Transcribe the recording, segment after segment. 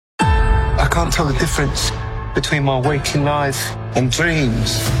can't tell the difference between my waking life and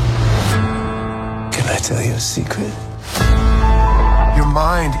dreams. Can I tell you a secret? Your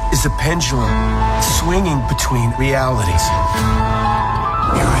mind is a pendulum, swinging between realities.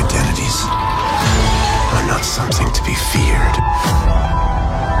 Your identities are not something to be feared,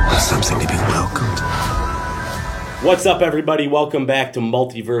 but something to be welcomed. What's up, everybody? Welcome back to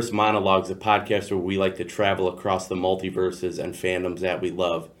Multiverse Monologues, a podcast where we like to travel across the multiverses and fandoms that we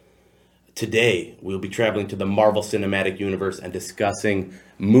love. Today, we'll be traveling to the Marvel Cinematic Universe and discussing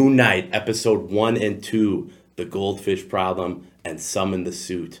Moon Knight, Episode 1 and 2, The Goldfish Problem, and Summon the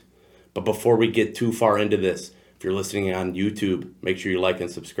Suit. But before we get too far into this, if you're listening on YouTube, make sure you like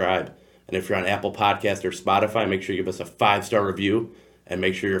and subscribe. And if you're on Apple Podcast or Spotify, make sure you give us a 5-star review. And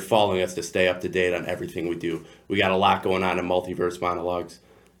make sure you're following us to stay up to date on everything we do. We got a lot going on in Multiverse Monologues,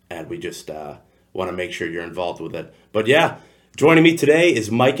 and we just want to make sure you're involved with it. But yeah, joining me today is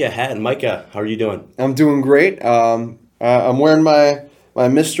Micah Hatton. Micah, how are you doing? I'm doing great. I'm wearing my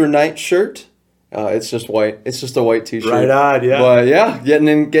Mr. Knight shirt. It's just white. It's just a white t-shirt. Right on, yeah. But yeah, getting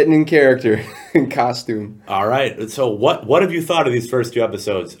in character, in costume. All right. So what have you thought of these first 2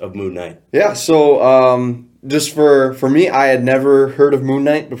 episodes of Moon Knight? Yeah. So just for me, I had never heard of Moon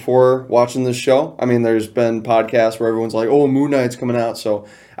Knight before watching this show. I mean, there's been podcasts where everyone's like, "Oh, Moon Knight's coming out," so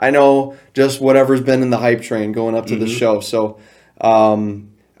I know just whatever's been in the hype train going up to the show. So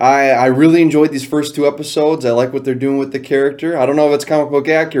I really enjoyed these first 2 episodes. I like what they're doing with the character. I don't know if it's comic book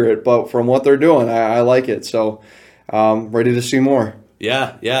accurate, but from what they're doing, I like it. So ready to see more.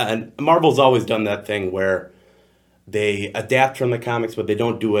 Yeah. And Marvel's always done that thing where they adapt from the comics, but they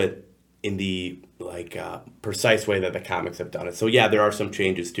don't do it in the precise way that the comics have done it. So yeah, there are some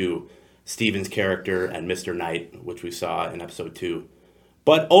changes to Steven's character and Mr. Knight, which we saw in episode 2.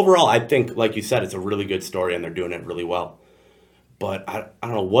 But overall, I think, like you said, it's a really good story and they're doing it really well. But I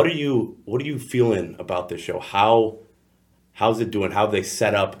don't know, what are you feeling about this show? How's it doing? How they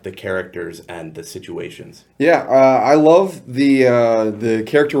set up the characters and the situations? Yeah, I love the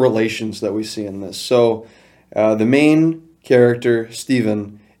character relations that we see in this. So the main character,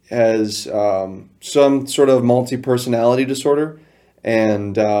 Steven, has some sort of multi-personality disorder,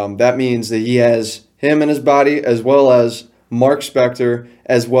 and that means that he has him in his body, as well as Mark Spector,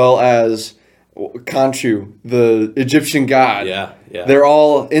 as well as Khonshu, the Egyptian god. Yeah. They're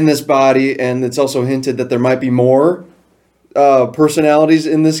all in this body, and it's also hinted that there might be more personalities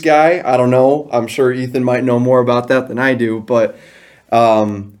in this guy. I don't know. I'm sure Ethan might know more about that than I do, but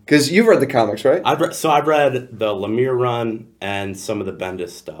because you've read the comics, right? I've read the Lemire run and some of the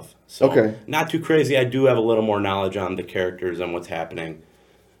Bendis stuff. So okay. Not too crazy. I do have a little more knowledge on the characters and what's happening.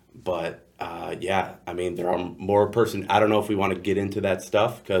 But yeah, I mean, there are more I don't know if we want to get into that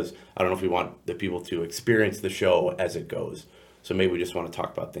stuff because I don't know if we want the people to experience the show as it goes. So maybe we just want to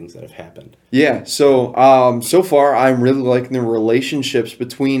talk about things that have happened. Yeah, so so far I'm really liking the relationships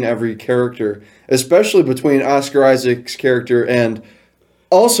between every character, especially between Oscar Isaac's character and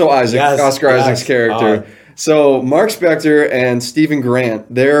also Oscar Isaac's character. So Mark Spector and Stephen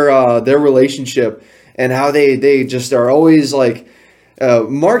Grant, their relationship and how they just are always like,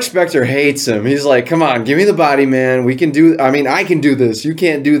 Mark Spector hates him. He's like, "Come on, give me the body, man. I can do this. You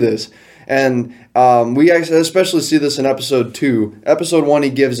can't do this." And we especially see this in episode 2. Episode 1, he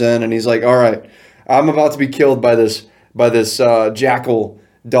gives in and he's like, "All right, I'm about to be killed by this jackal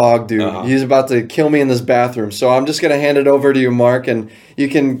dog dude. Uh-huh. He's about to kill me in this bathroom. So I'm just going to hand it over to you, Mark, and you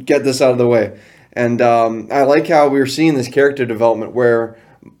can get this out of the way." And I like how we're seeing this character development where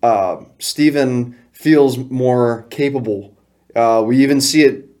Steven feels more capable. We even see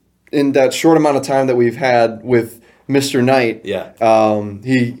it in that short amount of time that we've had with Mr. Knight. Yeah.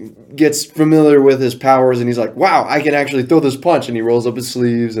 He gets familiar with his powers and he's like, "Wow, I can actually throw this punch," and he rolls up his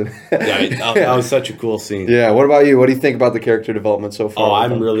sleeves. And that was such a cool scene. Yeah. What about you? What do you think about the character development so far? Oh,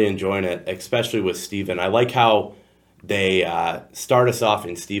 I'm really enjoying it, especially with Steven. I like how they start us off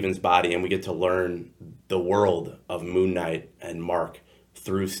in Steven's body and we get to learn the world of Moon Knight and Mark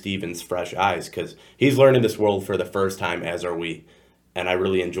through Steven's fresh eyes because he's learning this world for the first time, as are we. And I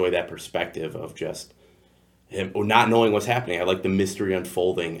really enjoy that perspective of just him not knowing what's happening. I like the mystery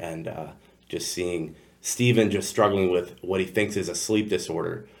unfolding and just seeing Steven just struggling with what he thinks is a sleep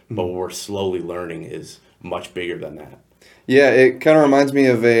disorder, but what we're slowly learning is much bigger than that. Yeah, it kind of reminds me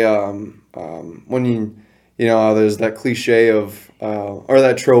of a when you know there's that cliche of or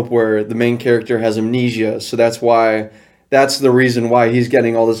that trope where the main character has amnesia, so that's the reason why he's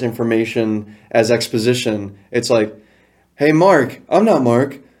getting all this information as exposition. It's like, "Hey, Mark, I'm not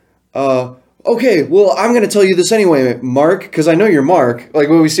Mark. okay, well, I'm going to tell you this anyway, Mark, because I know you're Mark. Like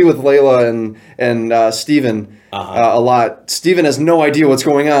what we see with Layla and Steven a lot. Steven has no idea what's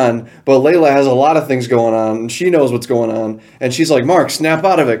going on, but Layla has a lot of things going on, and she knows what's going on. And she's like, Mark, snap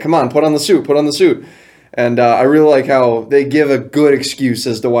out of it. Come on, put on the suit. And I really like how they give a good excuse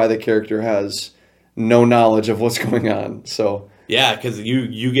as to why the character has no knowledge of what's going on. So yeah, because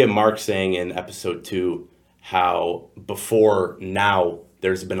you get Mark saying in episode 2 how before now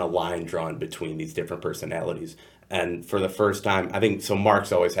there's been a line drawn between these different personalities. And for the first time, I think, so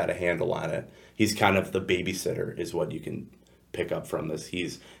Mark's always had a handle on it. He's kind of the babysitter is what you can pick up from this.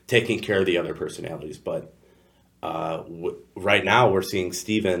 He's taking care of the other personalities. But right now we're seeing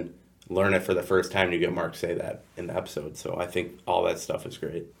Steven learn it for the first time. You get Mark say that in the episode. So I think all that stuff is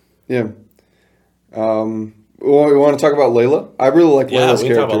great. Yeah. Well, we want to talk about Layla? I really like Layla's character. Yeah, we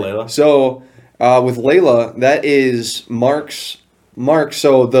can talk about Layla. So with Layla, that is Mark,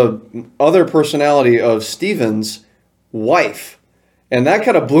 so the other personality of Steven's wife. And that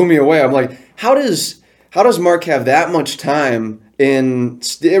kind of blew me away. I'm like, how does Mark have that much time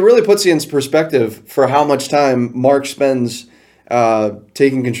it really puts you in perspective for how much time Mark spends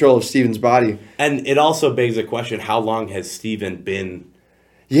taking control of Steven's body. And it also begs the question, how long has Steven been?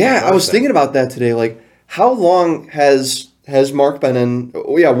 Yeah, I was thinking about that today. Like, how long has Mark been in?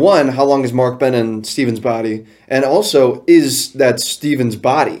 One, how long has Mark been in Steven's body? And also, is that Steven's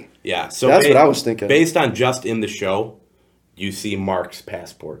body? Yeah, so that's what I was thinking. Based on just in the show, you see Mark's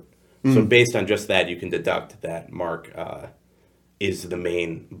passport. So based on just that, you can deduct that Mark is the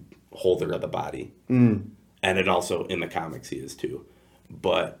main holder of the body. And it also, in the comics, he is too.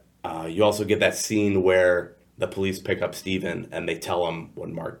 But you also get that scene where the police pick up Steven and they tell him what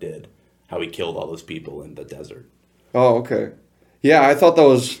Mark did, how he killed all those people in the desert. Oh, okay. Yeah, I thought that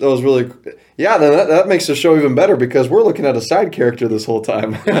was really... Yeah, then that makes the show even better because we're looking at a side character this whole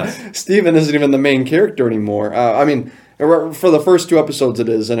time. Yes. Steven isn't even the main character anymore. I mean, for the first 2 episodes it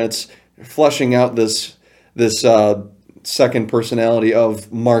is, and it's fleshing out this second personality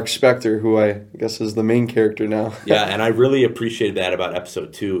of Mark Spector, who I guess is the main character now. Yeah, and I really appreciated that about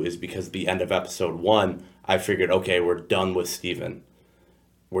episode 2 is because at the end of episode 1, I figured, okay, we're done with Steven.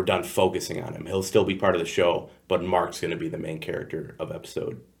 We're done focusing on him. He'll still be part of the show, but Mark's going to be the main character of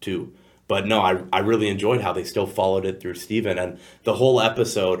episode 2. But no, I really enjoyed how they still followed it through Steven. And the whole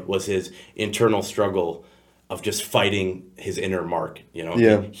episode was his internal struggle of just fighting his inner Mark. You know,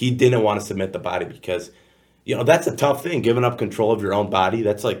 yeah. He didn't want to submit the body because, you know, that's a tough thing. Giving up control of your own body,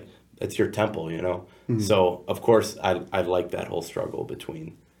 that's your temple, you know. Mm-hmm. So, of course, I like that whole struggle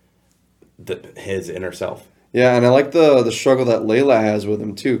between his inner self. Yeah, and I like the struggle that Layla has with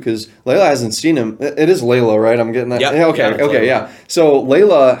him, too, because Layla hasn't seen him. It is Layla, right? I'm getting that? Yep. Yeah, okay, yeah. So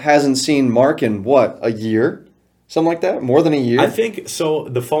Layla hasn't seen Mark in, what, a year? Something like that? More than a year? I think, so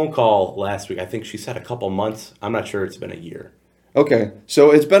the phone call last week, I think she said a couple months. I'm not sure it's been a year. Okay,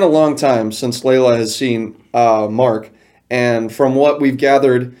 so it's been a long time since Layla has seen Mark, and from what we've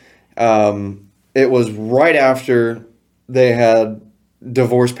gathered, it was right after they had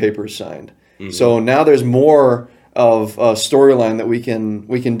divorce papers signed. Mm-hmm. So now there's more of a storyline that we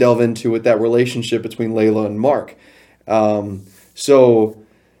can delve into with that relationship between Layla and Mark. So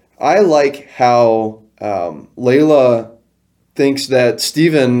I like how Layla thinks that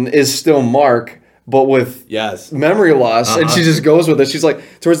Steven is still Mark, but with memory loss, and she just goes with it. She's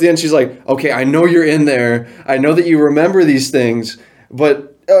like, towards the end, she's like, okay, I know you're in there. I know that you remember these things,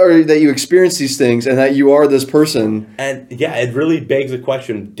 or that you experience these things, and that you are this person. And yeah, it really begs the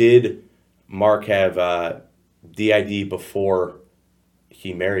question, did Mark have DID before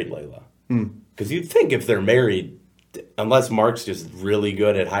he married Layla? Because you'd think if they're married, unless Mark's just really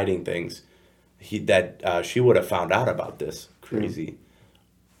good at hiding things, she would have found out about this crazy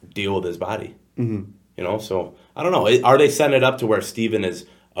deal with his body. Mm-hmm. You know, so I don't know. Are they setting it up to where Steven is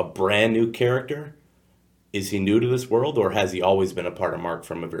a brand new character? Is he new to this world, or has he always been a part of Mark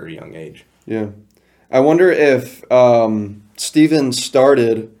from a very young age? Yeah. I wonder if Steven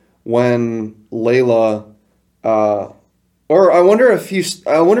started when Layla, or I wonder if he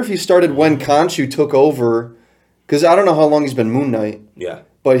started when Khonshu took over, because I don't know how long he's been Moon Knight. Yeah.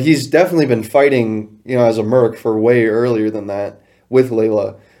 But he's definitely been fighting, you know, as a merc for way earlier than that with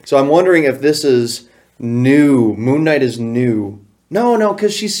Layla. So I'm wondering if this is new. Moon Knight is new. No,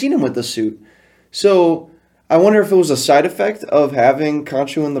 because she's seen him with the suit. So I wonder if it was a side effect of having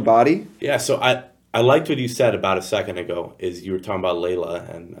Khonshu in the body. Yeah, so I liked what you said about a second ago, is you were talking about Layla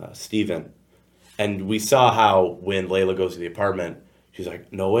and Steven. And we saw how when Layla goes to the apartment, she's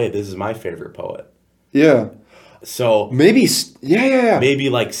like, no way, this is my favorite poet. Yeah. So maybe, yeah. Maybe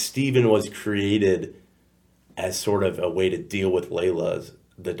like Steven was created as sort of a way to deal with Layla's,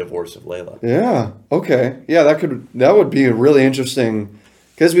 the divorce of Layla. Yeah. Okay. Yeah, that would be really interesting,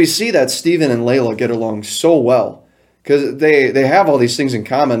 because we see that Steven and Layla get along so well, because they have all these things in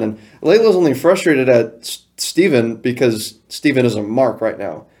common, and Layla's only frustrated at Steven because Steven isn't Mark right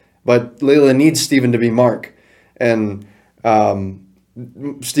now, but Layla needs Steven to be Mark, and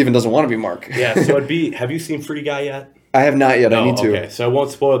Steven doesn't want to be Mark. Yeah. So it'd be. Have you seen Free Guy yet? I have not yet. No, I need to. Okay. So I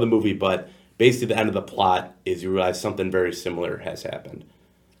won't spoil the movie, but basically the end of the plot is you realize something very similar has happened.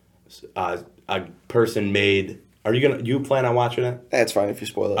 A person made. You plan on watching it? That's fine if you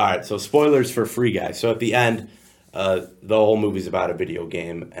spoil it. All right. So spoilers for Free Guy. So at the end, the whole movie's about a video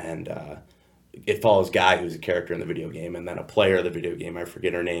game, and it follows Guy, who's a character in the video game, and then a player of the video game. I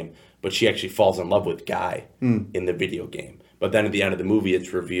forget her name, but she actually falls in love with Guy in the video game. But then at the end of the movie,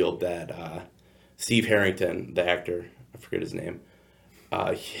 it's revealed that Steve Harrington, the actor, I forget his name,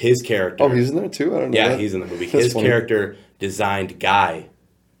 his character. Oh, he's in there too? I don't know. Yeah, that. he's in the movie. That's His funny. character designed Guy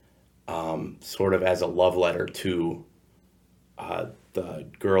sort of as a love letter to the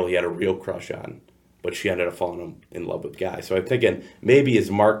girl he had a real crush on, but she ended up falling in love with Guy. So I'm thinking maybe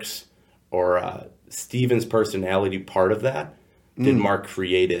is Mark's or Steven's personality part of that? Did Mark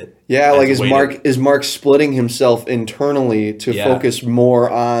create it? Yeah, like is Mark splitting himself internally to focus more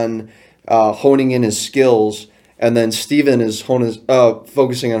on honing in his skills, and then Steven is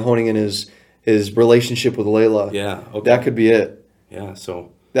focusing on honing in his relationship with Layla. Yeah, okay. That could be it. Yeah,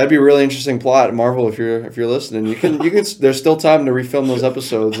 so That'd be a really interesting plot, Marvel. If you're listening, you can. There's still time to refilm those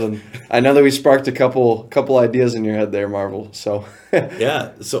episodes, and I know that we sparked a couple ideas in your head there, Marvel. So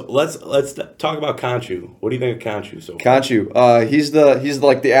yeah, so let's talk about Khonshu. What do you think of Khonshu so far? Khonshu, he's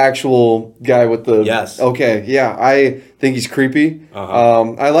like the actual guy with the. Yes. Okay. Yeah, I think he's creepy.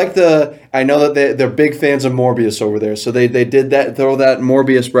 Uh-huh. I know that they're big fans of Morbius over there, so they did throw that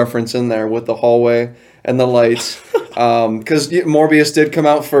Morbius reference in there with the hallway and the lights. Because Morbius did come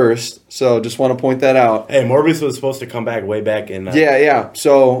out first, so just want to point that out. Hey, Morbius was supposed to come back way back in... Yeah.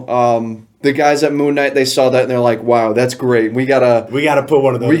 So the guys at Moon Knight, they saw that and they're like, "Wow, that's great. We gotta put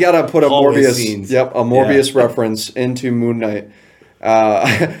one of those. We gotta put a Morbius scenes. Yep, a Morbius reference into Moon Knight."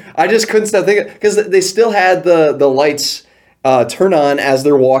 I just couldn't stop thinking, because they still had the lights turn on as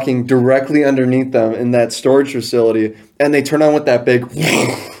they're walking directly underneath them in that storage facility, and they turn on with that big,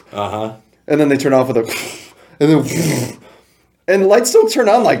 and then they turn off with a. And then, and lights don't turn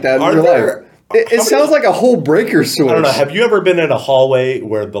on like that in real life. It sounds like a whole breaker switch. I don't know. Have you ever been in a hallway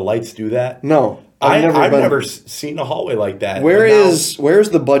where the lights do that? No, I've never seen a hallway like that. Where's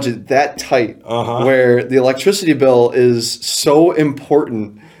the budget that tight? Where the electricity bill is so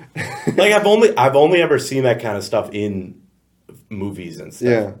important. Like I've only ever seen that kind of stuff in movies and stuff.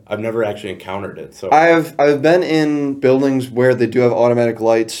 Yeah. I've never actually encountered it. So I've been in buildings where they do have automatic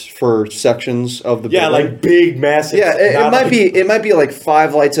lights for sections of the building. like big, massive. Yeah, it might be like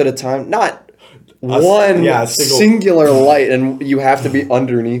 5 lights at a time, not one singular light, and you have to be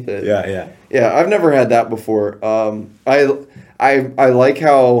underneath it. Yeah. I've never had that before. I like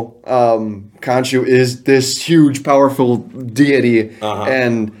how Khonshu is this huge, powerful deity,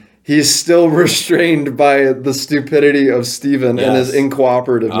 and he's still restrained by the stupidity of Steven and his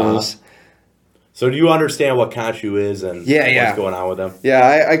incooperativeness. So do you understand what Khonshu is and what's going on with him?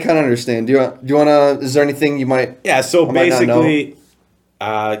 Yeah, I kind of understand. Do you want to? Is there anything you might? Yeah. So basically,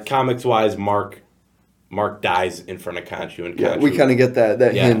 comics wise, Mark dies in front of Khonshu, and Khonshu, we kind of get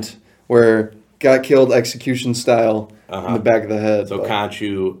that hint where got killed execution style in the back of the head. So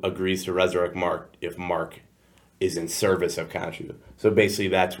Khonshu agrees to resurrect Mark if Mark is in service of Khonshu. So basically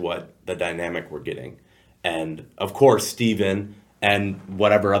that's what the dynamic we're getting. And of course Steven and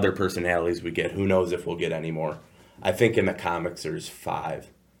whatever other personalities we get, who knows if we'll get any more. I think in the comics there's 5,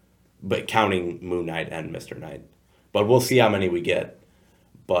 but counting Moon Knight and Mr. Knight. But we'll see how many we get.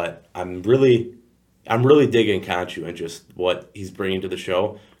 But I'm really digging Khonshu and just what he's bringing to the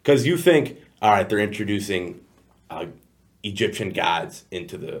show. Because you think, all right, they're introducing Egyptian gods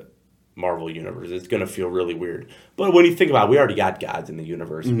into the Marvel universe. It's going to feel really weird. But when you think about it, we already got gods in the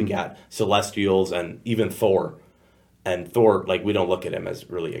universe. We got Celestials and even Thor. And Thor, like, we don't look at him as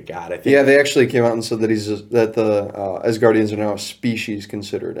really a god. I think. Yeah, they actually came out and said that that the Asgardians are now a species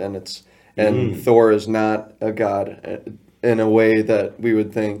considered, and Thor is not a god in a way that we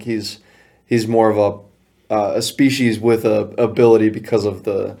would think. He's more of a species with a ability because of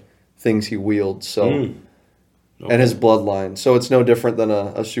the things he wields. So. Okay. And his bloodline, so it's no different than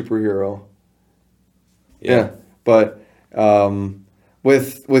a superhero. Yeah. But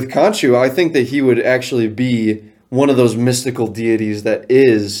with Khonshu, I think that he would actually be one of those mystical deities that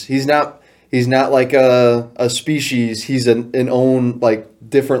is. He's not like a species. He's an own like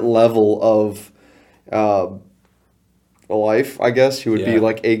different level of life, I guess. He would be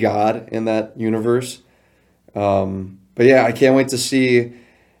like a god in that universe. But yeah, I can't wait to see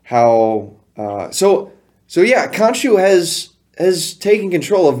how. So yeah, Khonshu has taken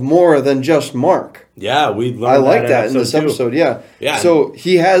control of more than just Mark. Yeah, we learned I like that in this episode. Yeah. So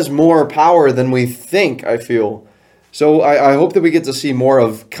he has more power than we think, I feel. So I hope that we get to see more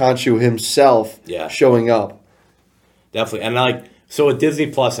of Khonshu himself showing up. Definitely. And so with Disney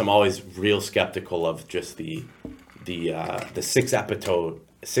Plus, I'm always real skeptical of just the 6 episode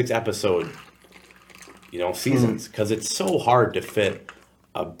seasons, because it's so hard to fit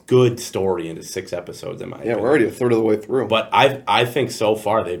a good story into 6 episodes, in my opinion. Yeah, we're already a third of the way through. But I think so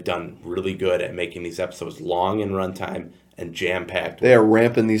far they've done really good at making these episodes long in runtime and jam-packed. They are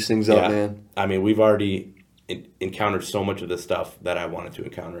ramping these things up, man. I mean, we've already encountered so much of the stuff that I wanted to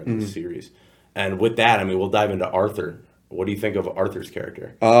encounter in this series. And with that, I mean, we'll dive into Arthur. What do you think of Arthur's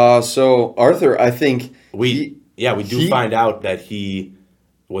character? So Arthur, I think... We find out that he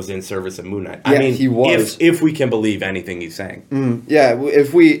was in service of Moon Knight. I mean, he was. If we can believe anything he's saying.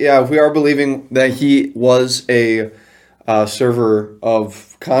 If we are believing that he was a server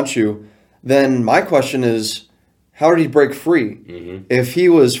of Khonshu, then my question is, how did he break free? Mm-hmm. If he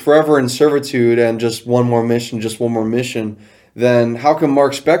was forever in servitude and just one more mission, then how come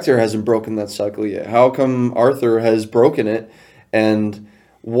Mark Spector hasn't broken that cycle yet? How come Arthur has broken it? And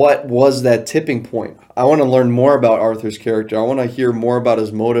what was that tipping point? I want to learn more about Arthur's character. I want to hear more about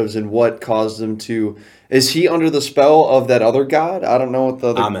his motives and what caused him to... Is he under the spell of that other god? I don't know what the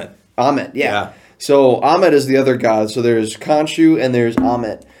other... Ammit, yeah. So Ammit is the other god. So there's Khonshu and there's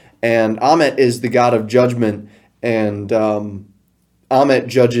Ammit. And Ammit is the god of judgment. And Ammit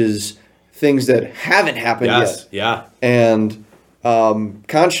judges things that haven't happened yet. Yes, yeah. And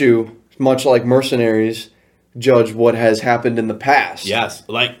Khonshu, much like mercenaries, judge what has happened in the past. Yes,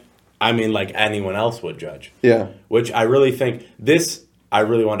 like anyone else would judge. Yeah. Which I really think I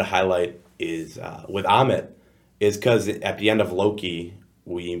really want to highlight is with Ammit, is because at the end of Loki,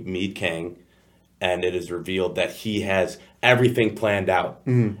 we meet Kang, and it is revealed that he has everything planned out.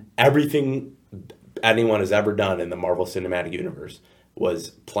 Mm-hmm. Everything anyone has ever done in the Marvel Cinematic Universe was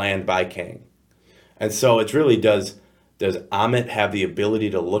planned by Kang. And so it's really, does Ammit have the ability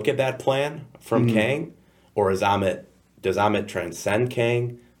to look at that plan from Kang? Or does Ammit transcend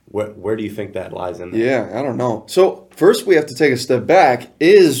Kang? Where do you think that lies in there? Yeah, I don't know. So first we have to take a step back.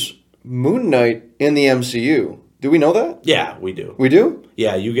 Is Moon Knight in the MCU? Do we know that? Yeah, we do. We do?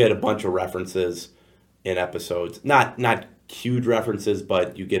 Yeah, you get a bunch of references in episodes. Not huge references,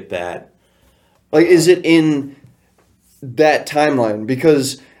 but you get that. Like, is it in that timeline?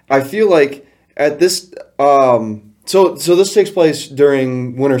 Because I feel like at this... So this takes place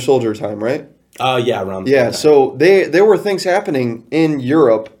during Winter Soldier time, right? Yeah, around the time. So there were things happening in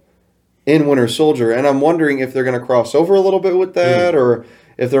Europe in Winter Soldier, and I'm wondering if they're going to cross over a little bit with that, or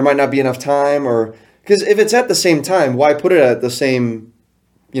if there might not be enough time, or... Because if it's at the same time, why put it at the same,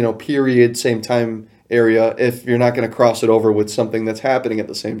 period, same time area if you're not going to cross it over with something that's happening at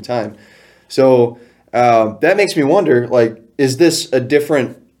the same time? So that makes me wonder, is this a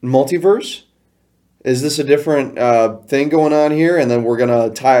different multiverse? Is this a different thing going on here, and then we're going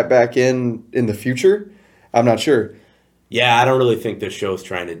to tie it back in the future? I'm not sure. Yeah, I don't really think this show's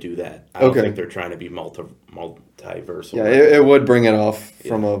trying to do that. I don't think they're trying to be multiversal. Yeah, it would bring it off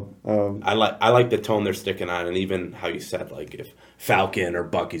from a... I like the tone they're sticking on, and even how you said, if Falcon or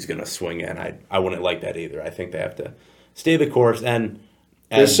Bucky's going to swing in, I wouldn't like that either. I think they have to stay the course, and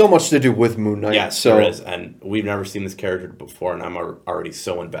there's so much to do with Moon Knight. Yes, there is, and we've never seen this character before, and I'm already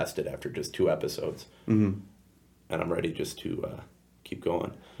so invested after just 2 episodes. Mm-hmm. And I'm ready just to keep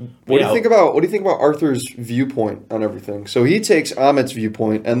going. What do you think about Arthur's viewpoint on everything? So he takes Ammit's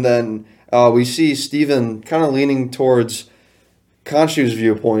viewpoint, and then we see Steven kind of leaning towards Khonshu's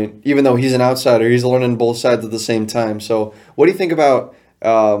viewpoint, even though he's an outsider. He's learning both sides at the same time. So what do you think about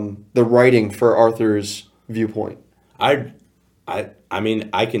the writing for Arthur's viewpoint? I mean,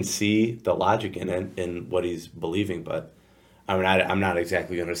 I can see the logic in it, in what he's believing, but I'm not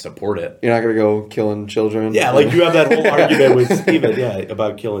exactly going to support it. You're not going to go killing children? Yeah, you have that whole argument with Steven,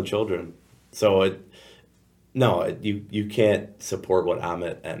 about killing children. So, you can't support what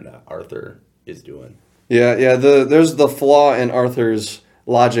Ammit and Arthur is doing. Yeah, there's the flaw in Arthur's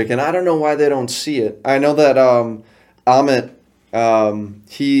logic, and I don't know why they don't see it. I know that Ammit,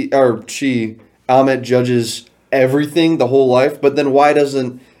 Ammit judges everything, the whole life, but then why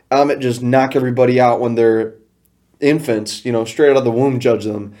doesn't Ammit just knock everybody out when they're infants, straight out of the womb, judge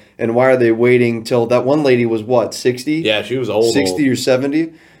them? And why are they waiting till that one lady was what, 60? Yeah, she was old. 60 or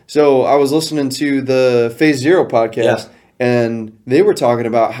 70. So I was listening to the Phase Zero podcast, and they were talking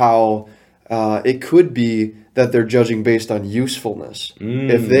about how it could be that they're judging based on usefulness.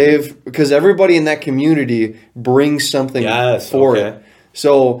 Because everybody in that community brings something for it.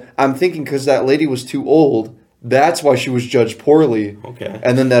 So I'm thinking because that lady was too old, that's why she was judged poorly. Okay.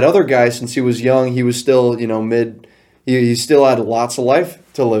 And then that other guy, since he was young, he was still, he still had lots of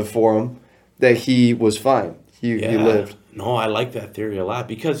life to live for him, that he was fine. He lived. No, I like that theory a lot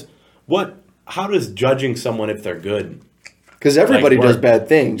because how does judging someone if they're good? Because everybody does bad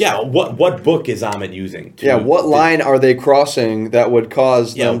things. Yeah, what book is Amit using? What line are they crossing that would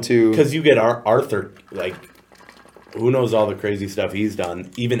cause them to... Because you get Arthur, like, who knows all the crazy stuff he's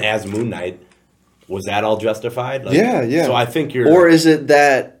done, even as Moon Knight. Was that all justified? Like, yeah. So I think you're... Or is it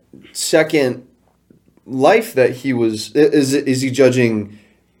that second life that he was... Is he judging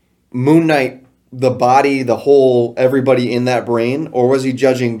Moon Knight, the body, the whole, everybody in that brain? Or was he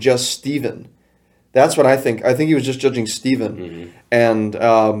judging just Steven? That's what I think. I think he was just judging Steven.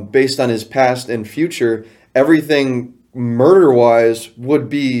 And based on his past and future, everything murder-wise would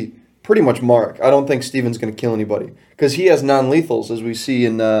be pretty much Mark. I don't think Steven's going to kill anybody. Because he has non-lethals, as we see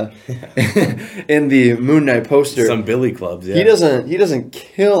in in the Moon Knight poster. Some billy clubs, yeah. He doesn't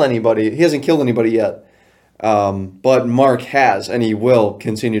kill anybody. He hasn't killed anybody yet. But Mark has, and he will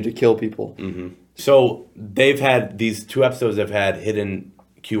continue to kill people. So these 2 episodes have had hidden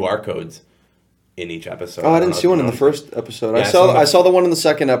QR codes in each episode. Oh, I didn't see one in the first episode. Yeah, I saw the one in the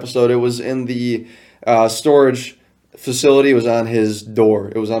second episode. It was in the storage facility. It was on his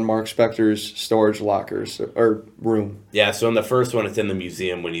door. It was on Mark Spector's storage lockers or room. Yeah, so in the first one, it's in the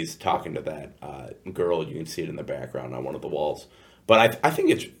museum when he's talking to that girl. You can see it in the background on one of the walls. But I think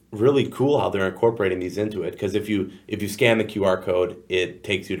it's really cool how they're incorporating these into it, because if you scan the QR code, it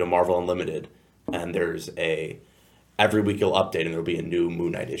takes you to Marvel Unlimited, and there's every week it'll update, and there'll be a new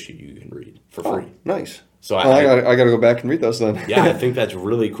Moon Knight issue you can read for free. Nice. So I got to go back and read those then. Yeah, I think that's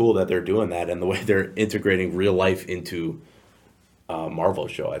really cool that they're doing that, and the way they're integrating real life into a Marvel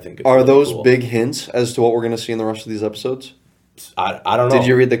show, I think is really those cool. big hints as to what we're going to see in the rest of these episodes? I don't know. Did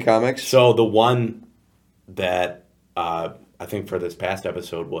you read the comics? So the one that I think for this past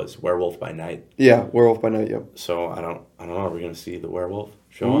episode was Werewolf by Night. Yeah, Werewolf by Night, yep. So I don't know. Are we going to see the werewolf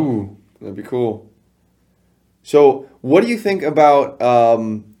show up? Ooh, that'd be cool. So what do you think about,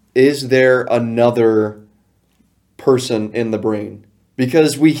 is there another person in the brain?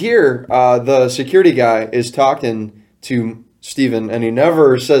 Because we hear the security guy is talking to Steven, and he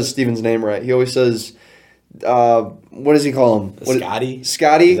never says Steven's name right. He always says, what does he call him? Scotty?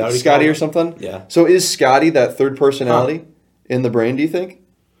 Scotty or something? Yeah. So is Scotty that third personality in the brain, do you think?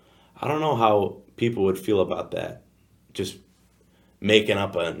 I don't know how people would feel about that. Just making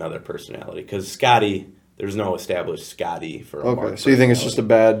up another personality. Because Scotty... There's no established Scotty for a Mark. So you think it's just a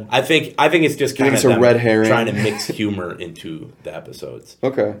bad... I think it's just kind of a red herring? Trying to mix humor into the episodes.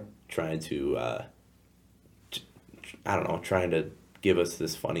 Okay. Trying to, trying to give us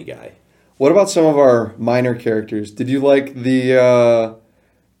this funny guy. What about some of our minor characters? Did you like the...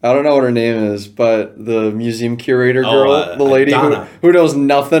 I don't know what her name is, but the museum curator girl, the lady who knows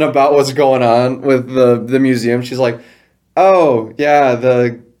nothing about what's going on with the museum. She's like, oh, yeah,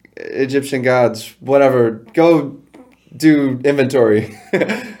 the... Egyptian gods, whatever. Go do inventory.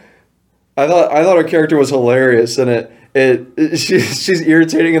 I thought her character was hilarious, and she's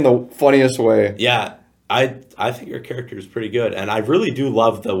irritating in the funniest way. Yeah, I think her character is pretty good, and I really do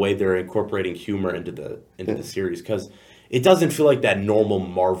love the way they're incorporating humor into the series, because it doesn't feel like that normal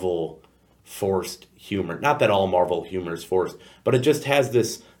Marvel forced humor. Not that all Marvel humor is forced, but it just has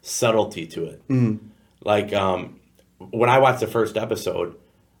this subtlety to it. Like when I watched the first episode,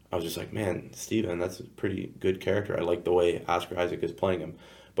 I was just like, man, Steven, that's a pretty good character. I like the way Oscar Isaac is playing him.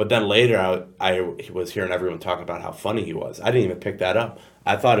 But then later, I was hearing everyone talking about how funny he was. I didn't even pick that up.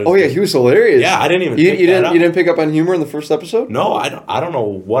 I thought it was... Oh, yeah, he was hilarious. Yeah, I didn't even pick that up. You didn't pick up on humor in the first episode? No, I don't know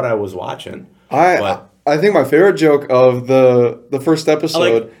what I was watching. I think my favorite joke of the first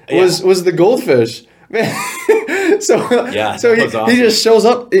episode was the goldfish. Man. So awesome. He just shows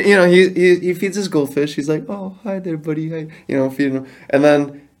up. He feeds his goldfish. He's like, oh, hi there, buddy. Hi. Feeding him. And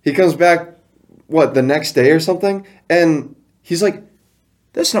then... he comes back, the next day or something, and he's like,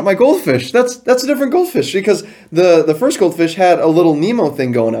 that's not my goldfish. That's a different goldfish, because the first goldfish had a little Nemo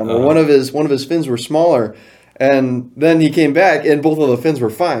thing going on, where one of his fins were smaller, and then he came back, and both of the fins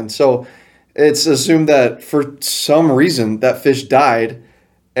were fine. So it's assumed that for some reason that fish died,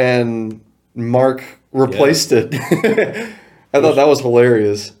 and Mark replaced it. I thought that was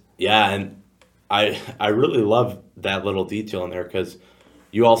hilarious. Yeah, and I really love that little detail in there, because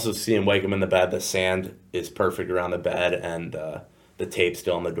you also see him wake him in the bed. The sand is perfect around the bed, and the tape's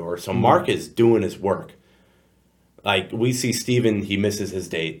still on the door. So Mark is doing his work. Like, we see Steven, he misses his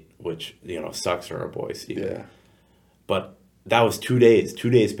date, which, sucks for our boy, Steven. Yeah. But that was 2 days. 2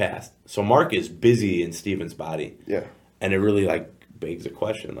 days passed. So Mark is busy in Steven's body. Yeah. And it really, begs a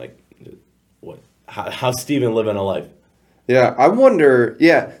question, how's Steven living a life? Yeah, I wonder,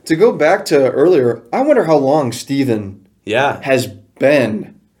 to go back to earlier, I wonder how long Steven has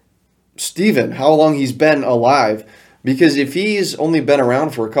been. Steven, how long he's been alive. Because if he's only been around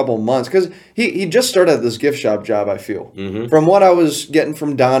for a couple of months, because he just started this gift shop job, I feel. Mm-hmm. From what I was getting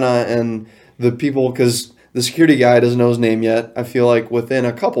from Donna and the people, because the security guy doesn't know his name yet, I feel like within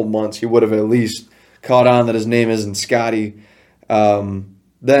a couple months he would have at least caught on that his name isn't Scotty. Then,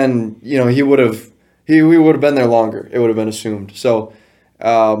 he would have been there longer. It would have been assumed. So,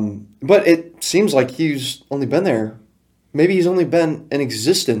 but it seems like he's only been there. Maybe he's only been in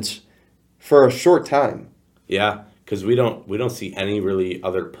existence for a short time. Yeah, because we don't see any really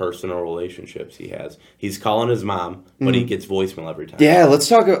other personal relationships he has. He's calling his mom, but he gets voicemail every time. Yeah, let's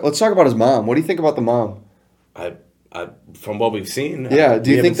talk about his mom. What do you think about the mom? I from what we've seen. Yeah,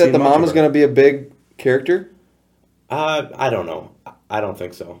 do you think that the mom is going to be a big character? I don't know. I don't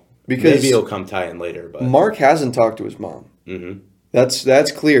think so. Because maybe he'll come tie in later. But Mark hasn't talked to his mom. Mm-hmm.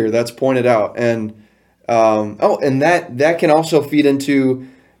 That's clear. That's pointed out. And and that can also feed into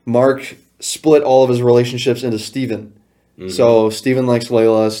Mark split all of his relationships into Steven. Mm-hmm. So Steven likes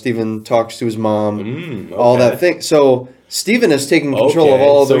Layla. Steven talks to his mom. Okay. All that thing. So Steven is taking control of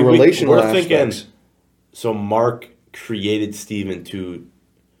all the relational aspects. Thinking, so Mark created Steven to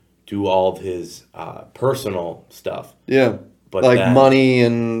do all of his personal stuff. Yeah. But then, money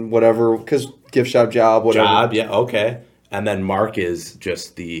and whatever, because gift shop job, whatever. Job, yeah, okay. And then Mark is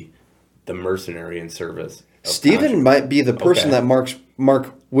just the mercenary in service. Steven might be the person that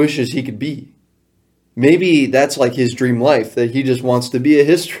Mark wishes he could be. Maybe that's like his dream life, that he just wants to be a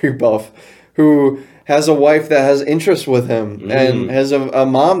history buff who has a wife that has interest with him and has a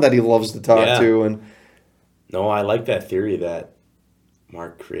mom that he loves to talk to. And no, I like that theory that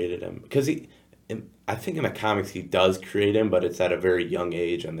Mark created him. Because I think in the comics he does create him, but it's at a very young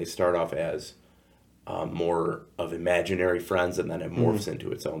age, and they start off as more of imaginary friends, and then it morphs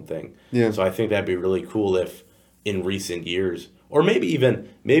into its own thing. Yeah. So I think that'd be really cool if in recent years, or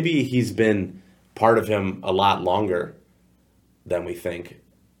maybe he's been part of him a lot longer than we think.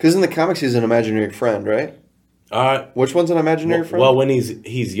 Because in the comics he's an imaginary friend, right? Which one's an imaginary friend? Well, when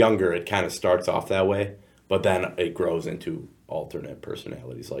he's younger, it kind of starts off that way, but then it grows into alternate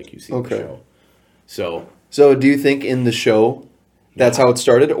personalities like you see in the show. So do you think in the show that's how it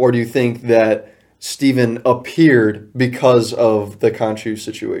started, or do you think that Steven appeared because of the Khonshu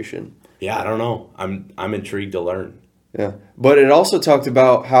situation? Yeah, I don't know. I'm intrigued to learn. Yeah, but it also talked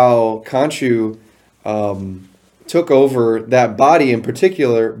about how Khonshu took over that body in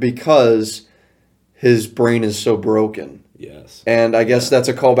particular because his brain is so broken. Yes. And I guess that's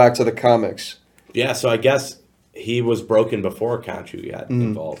a callback to the comics. Yeah, so I guess he was broken before Khonshu got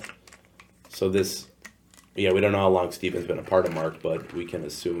involved. So we don't know how long Steven's been a part of Mark, but we can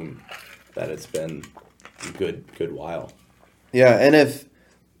assume that it's been a good while. Yeah, and if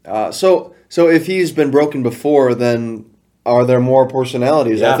so if he's been broken before, then are there more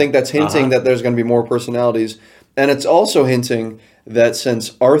personalities? Yeah. I think that's hinting that there's going to be more personalities, and it's also hinting that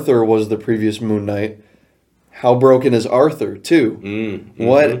since Arthur was the previous Moon Knight, how broken is Arthur too? Mm-hmm.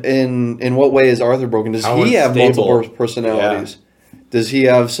 What in what way is Arthur broken? Does he have multiple personalities? Yeah. Does he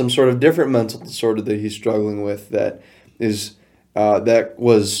have some sort of different mental disorder that he's struggling with that was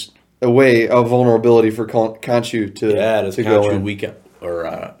a way of vulnerability for Khonshu to does to Khonshu go in? Weak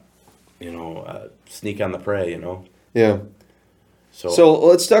or sneak on the prey? Yeah. So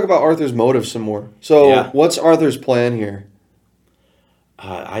let's talk about Arthur's motive some more. So what's Arthur's plan here?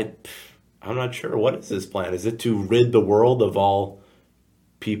 I'm not sure. What is his plan? Is it to rid the world of all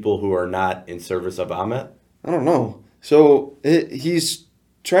people who are not in service of Ammit? I don't know. So he's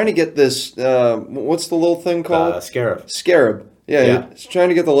trying to get this, what's the little thing called? Scarab. Scarab. Yeah, he's trying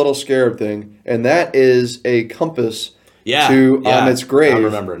to get the little scarab thing. And that is a compass to Ammit's grave. I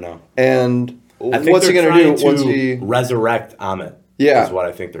remember it now. And what's he going to do once he... resurrect Ammit. Yeah. Is what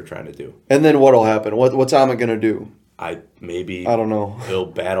I think they're trying to do. And then what'll happen? What's Ammit going to do? I don't know. He'll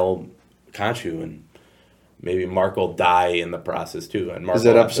battle Khonshu, and maybe Mark will die in the process too. And Mark is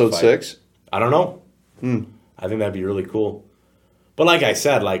that episode 6? I don't know. I think that'd be really cool. But like I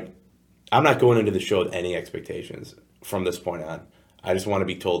said, I'm not going into the show with any expectations from this point on. I just want to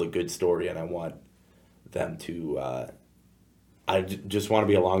be told a good story, and I want them to... I just want to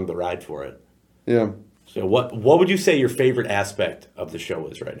be along the ride for it. Yeah. So what would you say your favorite aspect of the show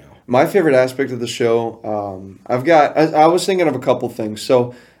is right now? My favorite aspect of the show, I was thinking of a couple things.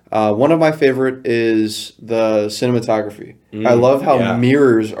 So One of my favorite is the cinematography. I love how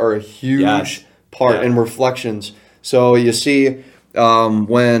mirrors are a huge part and reflections. So you see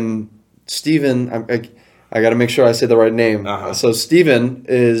when Steven, I got to make sure I say the right name. So Steven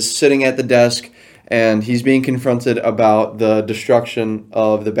is sitting at the desk and he's being confronted about the destruction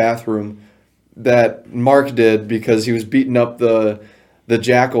of the bathroom that Mark did because he was beating up the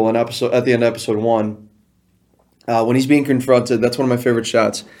jackal at the end of episode 1. When he's being confronted, that's one of my favorite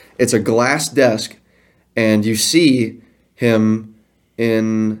shots. It's a glass desk, and you see him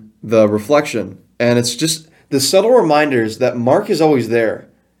in the reflection. And it's just the subtle reminders that Mark is always there.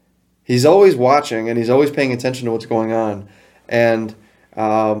 He's always watching, and he's always paying attention to what's going on. And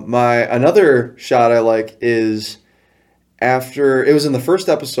another shot I like is after, it was in the first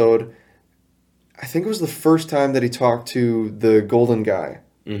episode, I think it was the first time that he talked to the golden guy.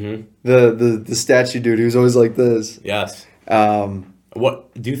 Mm-hmm. The statue dude who's always like this. Yes.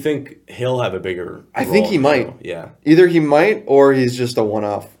 What do you think he'll have a bigger? I think he might. Show? Yeah. Either he might, or he's just a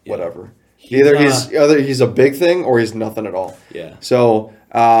one-off. Yeah. Whatever. Either he's a big thing, or he's nothing at all. Yeah. So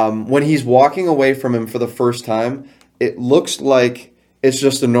when he's walking away from him for the first time, it looks like it's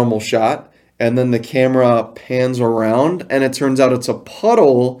just a normal shot, and then the camera pans around, and it turns out it's a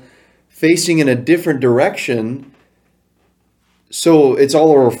puddle facing in a different direction. So it's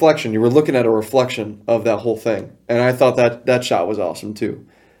all a reflection. You were looking at a reflection of that whole thing. And I thought that shot was awesome too.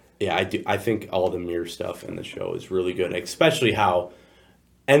 Yeah, I do. I think all the mirror stuff in the show is really good, especially how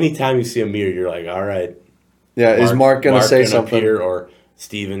anytime you see a mirror, you're like, all right. Yeah, is Mark going to say something? Appear or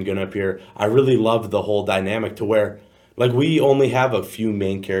Steven going to appear? I really loved the whole dynamic to where, like, we only have a few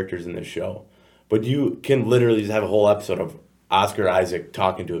main characters in this show, but you can literally just have a whole episode of Oscar Isaac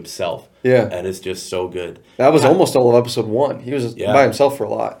talking to himself. Yeah. And it's just so good. That was almost all of episode 1. He was by himself for a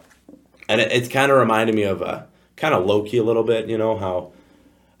lot. And it's kind of reminded me of kind of Loki a little bit, you know,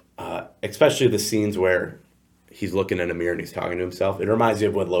 how, especially the scenes where he's looking in a mirror and he's talking to himself. It reminds me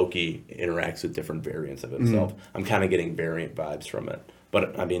of when Loki interacts with different variants of himself. I'm kind of getting variant vibes from it.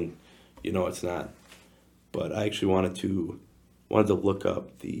 But, I mean, you know, it's not. But I actually wanted to look up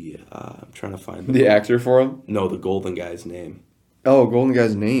I'm trying to find the actor for him. No, the golden guy's name. Oh, golden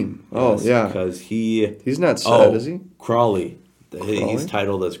guy's name. Oh, yes, yeah. Because he's not sad, is he? Crawley. He's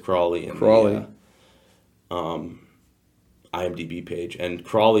titled as Crawley in Crawley. The IMDb page, and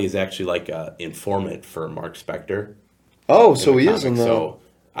Crawley is actually like an informant for Mark Spector. Oh, so he is in the. So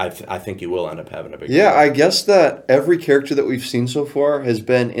I think he will end up having a big. Yeah, role. I guess that every character that we've seen so far has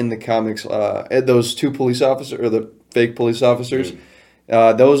been in the comics. Those two police officers, or the fake police officers,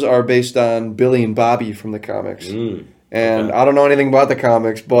 those are based on Billy and Bobby from the comics. And I don't know anything about the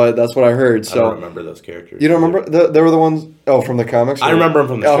comics, but that's what I heard. So I don't remember those characters. You don't remember? They were the ones from the comics? I remember them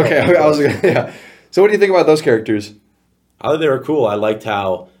from the show. Okay, yeah. So what do you think about those characters? I thought they were cool. I liked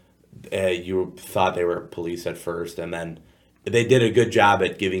how you thought they were police at first, and then they did a good job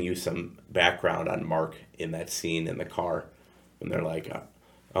at giving you some background on Mark in that scene in the car. And they're like,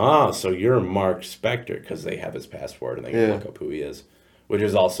 so you're Mark Spector, because they have his passport and they can look up who he is, which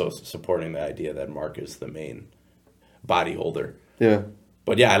is also supporting the idea that Mark is the main body holder. Yeah.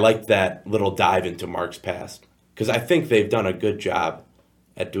 But yeah, I like that little dive into Mark's past, because I think they've done a good job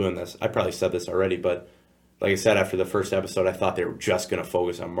at doing this. I probably said this already, but like I said, after the first episode, I thought they were just going to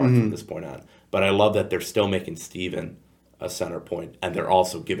focus on Mark from this point on. But I love that they're still making Steven a center point, and they're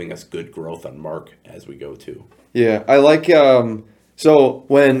also giving us good growth on Mark as we go too. Yeah, I like so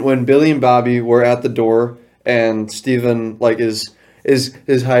when Billy and Bobby were at the door and Steven like is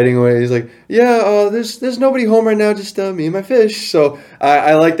hiding away. He's like, there's nobody home right now, just me and my fish. So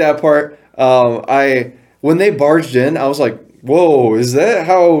I like that part. When they barged in, I was like, whoa, is that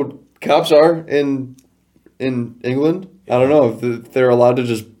how cops are in England? I don't know if they're allowed to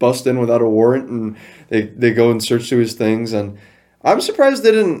just bust in without a warrant and they go and search through his things. And I'm surprised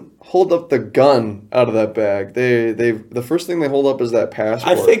they didn't hold up the gun out of that bag. The first thing they hold up is that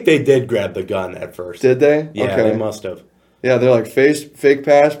passport. I think they did grab the gun at first. Did they? Yeah, okay. They must have. Yeah, they're like fake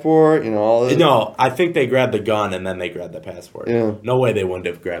passport, all this. No, I think they grabbed the gun and then they grabbed the passport. Yeah. No way they wouldn't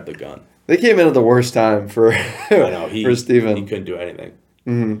have grabbed the gun. They came in at the worst time for for Steven. He couldn't do anything.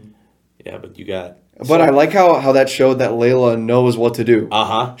 Mm-hmm. Yeah, but you got... But I like how that showed that Layla knows what to do.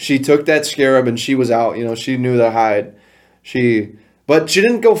 Uh-huh. She took that scarab and she was out. She knew to hide. But she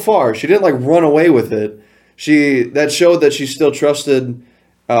didn't go far. She didn't like run away with it. That showed that she still trusted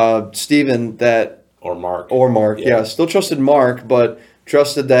Steven Or Mark. Yeah, still trusted Mark, but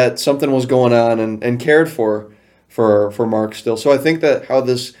trusted that something was going on and cared for Mark still. So I think that how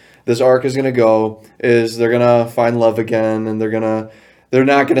this arc is going to go is they're going to find love again, and they're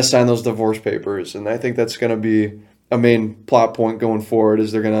not going to sign those divorce papers, and I think that's going to be a main plot point going forward.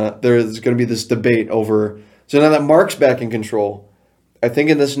 Is there's gonna be this debate over. So now that Mark's back in control, I think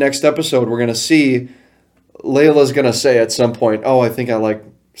in this next episode we're gonna see Layla's gonna say at some point, "Oh, I think I like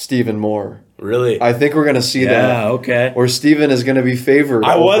Steven more." Really? I think we're gonna see that. Yeah, okay. Or Steven is gonna be favored.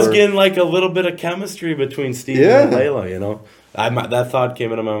 I was getting like a little bit of chemistry between Steven and Layla. You know, that thought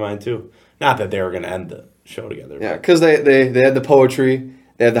came into my mind too. Not that they were gonna end the show together. Yeah, because they had the poetry,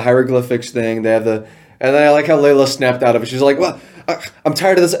 they had the hieroglyphics thing, they have and then I like how Layla snapped out of it. She's like, "Well, I'm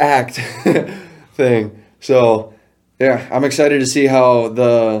tired of this act thing." So yeah, I'm excited to see how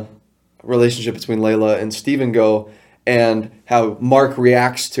the relationship between Layla and Steven go, and how Mark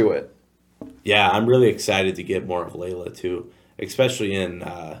reacts to it. Yeah, I'm really excited to get more of Layla too, especially in.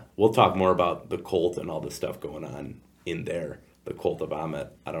 We'll talk more about the cult and all the stuff going on in there. The cult of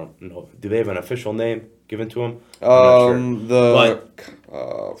Amet. I don't know. Do they have an official name given to them? I'm not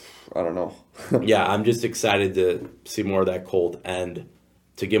sure. I don't know. Yeah, I'm just excited to see more of that cult and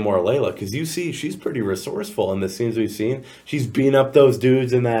to get more of Layla, because you see she's pretty resourceful in the scenes we've seen. She's beating up those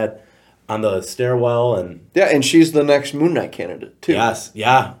dudes on the stairwell, and and she's the next Moon Knight candidate too. Yes,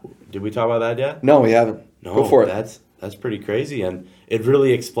 yeah. Did we talk about that yet? No, we haven't. No, go for it. That's pretty crazy, and it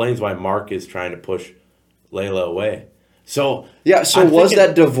really explains why Mark is trying to push Layla away. So was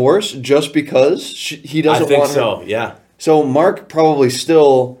that divorce just because he doesn't want her? I think so. Yeah. So Mark probably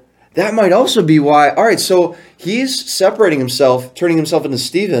still. That might also be why. All right, so he's separating himself, turning himself into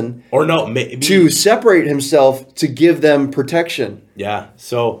Steven. Or no, maybe to separate himself to give them protection. Yeah.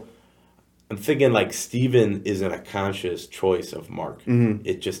 So I'm thinking like Steven isn't a conscious choice of Mark. Mm-hmm.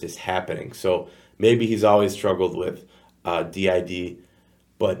 It just is happening. So maybe he's always struggled with DID,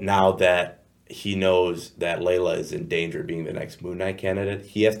 but now that he knows that Layla is in danger of being the next Moon Knight candidate,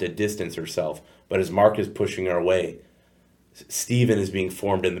 he has to distance herself. But as Mark is pushing her away, Steven is being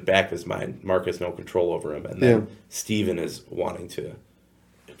formed in the back of his mind. Mark has no control over him. And then Steven is wanting to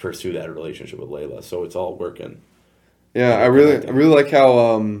pursue that relationship with Layla. So it's all working. Yeah, I really like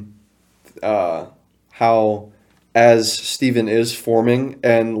how as Steven is forming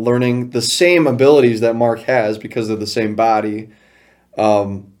and learning the same abilities that Mark has because of the same body,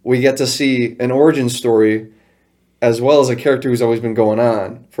 we get to see an origin story as well as a character who's always been going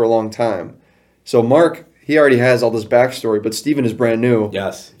on for a long time. So Mark, he already has all this backstory, but Steven is brand new.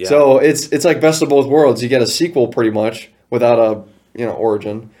 Yes. Yeah. So it's like best of both worlds. You get a sequel pretty much without a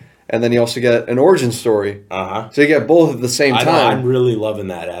origin, and then you also get an origin story. So you get both at the same time. I'm really loving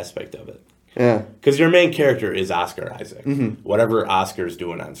that aspect of it. Yeah. Because your main character is Oscar Isaac. Mm-hmm. Whatever Oscar's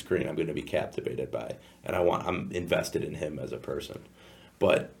doing on screen, I'm going to be captivated by, and I'm invested in him as a person.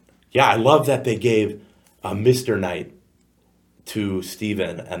 But yeah, I love that they gave Mr. Knight to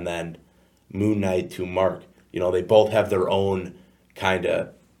Steven and then Moon Knight to Mark. You know, they both have their own kind of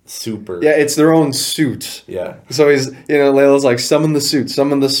super. Yeah, it's their own suit. Yeah. So he's, Layla's like, summon the suit,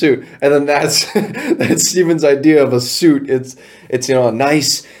 and then that's Steven's idea of a suit. It's a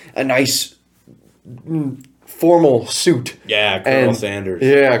nice formal suit. Yeah, Colonel Sanders.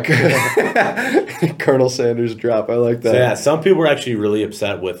 Yeah, Colonel Sanders drop. I like that. So yeah, some people were actually really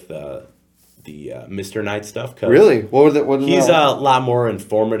upset with the Mr. Knight stuff. Really? What he's a lot more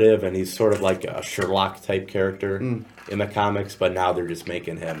informative, and he's sort of like a Sherlock type character in the comics. But now they're just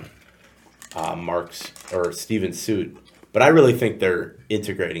making him Mark's or Steven's suit. But I really think they're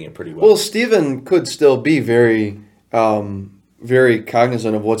integrating it pretty well. Well, Steven could still be very, very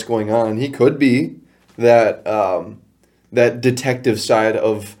cognizant of what's going on. He could be that detective side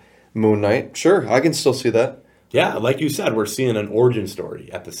of Moon Knight. Sure, I can still see that. Yeah, like you said, we're seeing an origin story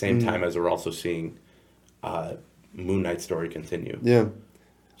at the same time as we're also seeing Moon Knight's story continue. Yeah.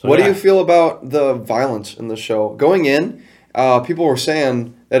 So, what do you feel about the violence in the show? Going in, people were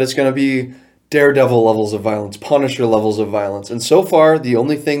saying that it's going to be Daredevil levels of violence, Punisher levels of violence. And so far, the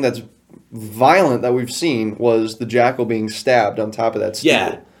only thing that's violent that we've seen was the Jackal being stabbed on top of that steel.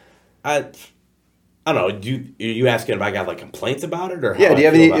 Yeah. I don't know. Are you asking if I got like complaints about it or? Yeah. Do you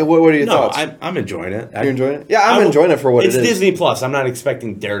have any? What are your thoughts? No, I'm enjoying it. You're enjoying it? Yeah, I'm enjoying it for what it is. It's Disney Plus. I'm not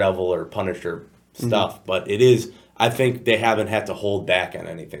expecting Daredevil or Punisher stuff, but it is. I think they haven't had to hold back on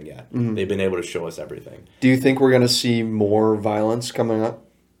anything yet. They've been able to show us everything. Do you think we're going to see more violence coming up?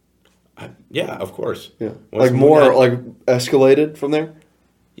 Yeah, of course. Yeah, like more like escalated from there.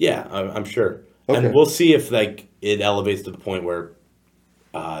 Yeah, I'm sure. Okay. And we'll see if like it elevates to the point where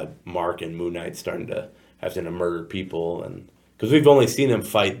Mark and Moon Knight starting to have to murder people, and because we've only seen him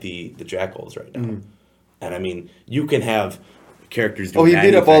fight the Jackals right now, and I mean you can have characters. He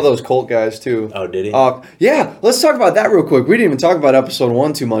beat up all those cult guys too. Oh, did he? Yeah, let's talk about that real quick. We didn't even talk about episode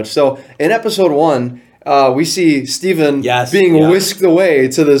 1 too much. So in episode 1, we see Steven being whisked away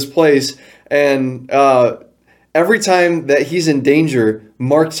to this place, and every time that he's in danger,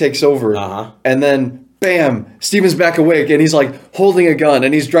 Mark takes over, and then bam, Steven's back awake, and he's like holding a gun,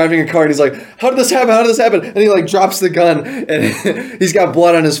 and he's driving a car, and he's like, how did this happen? How did this happen? And he like drops the gun, and he's got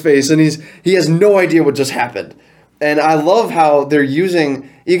blood on his face, and he has no idea what just happened. And I love how they're using,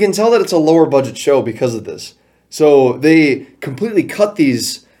 you can tell that it's a lower budget show because of this. So they completely cut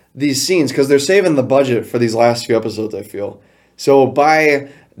these scenes because they're saving the budget for these last few episodes, I feel. So by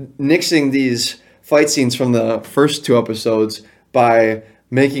nixing these fight scenes from the first 2 episodes, by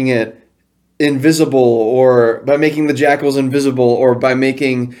making it invisible, or by making the jackals invisible, or by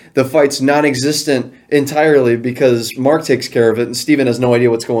making the fights non-existent entirely because Mark takes care of it and Steven has no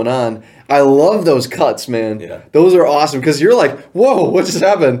idea what's going on. I love those cuts, man. Yeah. Those are awesome because you're like, whoa, what just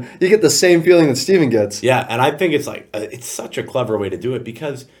happened? You get the same feeling that Steven gets. Yeah, and I think it's like it's such a clever way to do it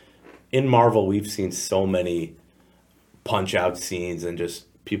because in Marvel we've seen so many punch-out scenes and just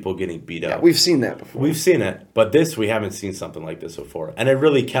people getting beat up. Yeah, we've seen that before. We've seen it, but we haven't seen something like this before. And it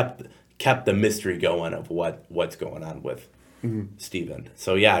really kept the mystery going of what's going on with Steven.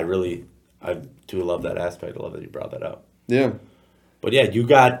 So yeah, I do love that aspect. I love that you brought that up. Yeah. But yeah, you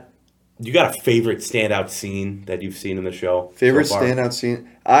got a favorite standout scene that you've seen in the show? Favorite so far? standout scene?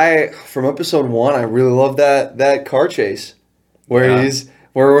 From episode 1, I really love that car chase where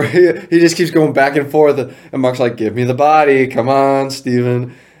he just keeps going back and forth, and Mark's like, "Give me the body, come on,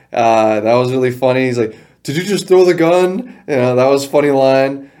 Steven." That was really funny. He's like, "Did you just throw the gun?" That was a funny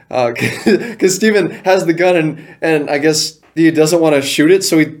line. Because Steven has the gun and I guess he doesn't want to shoot it,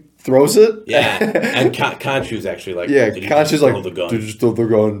 so he throws it. Yeah, and Khonshu's actually like, Khonshu's like, the gun? Did you just throw the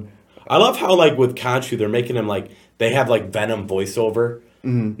gun? I love how like with Khonshu, they're making him like they have like Venom voiceover.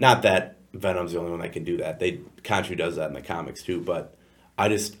 Mm-hmm. Not that Venom's the only one that can do that. Khonshu does that in the comics too, but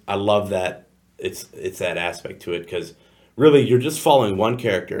I love that it's that aspect to it because really you're just following one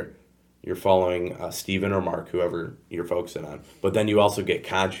character. You're following Steven or Mark, whoever you're focusing on. But then you also get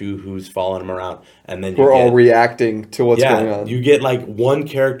Khonshu, who's following him around. And then we're all reacting to what's going on. You get like one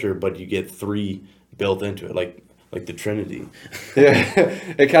character, but you get 3 built into it, like the Trinity. Yeah,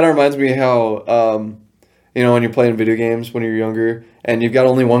 it kind of reminds me how, when you're playing video games when you're younger, and you've got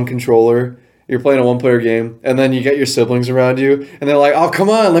only one controller, you're playing a one-player game, and then you get your siblings around you, and they're like, "Oh, come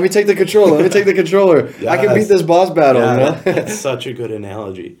on, let me take the controller, I can beat this boss battle." That's such a good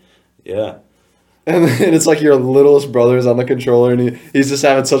analogy. Yeah. And then it's like your littlest brother's on the controller and he's just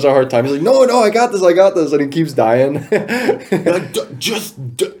having such a hard time. He's like, no, I got this. And he keeps dying. Like, just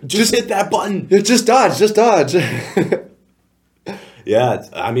hit that button. Just dodge. Yeah.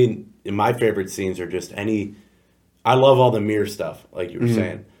 I mean, my favorite scenes are just I love all the mirror stuff, like you were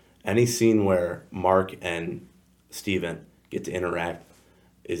saying. Any scene where Mark and Steven get to interact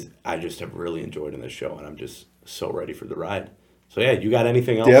I just have really enjoyed in this show. And I'm just so ready for the ride. So yeah, you got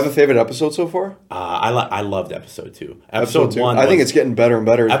anything else? Do you have a favorite episode so far? I loved episode 2. Episode 1. I think it's getting better and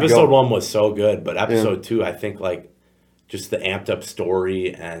better. Episode 1 was so good, but episode 2, I think like just the amped up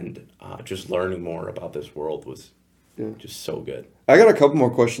story and just learning more about this world was just so good. I got a couple more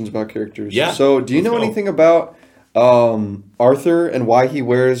questions about characters. Yeah. So do you know anything about Arthur and why he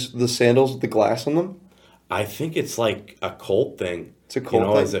wears the sandals with the glass on them? I think it's like a cult thing. It's a cult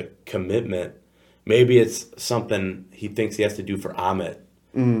thing. As a commitment. Maybe it's something he thinks he has to do for Amit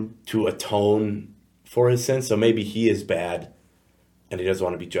to atone for his sins. So maybe he is bad and he doesn't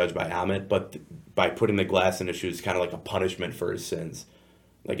want to be judged by Amit, but by putting the glass in his shoes, kind of like a punishment for his sins,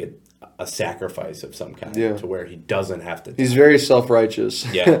 like a sacrifice of some kind, to where he doesn't have to. He's very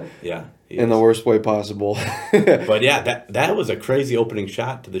self-righteous. Yeah. In the worst way possible. But yeah, that was a crazy opening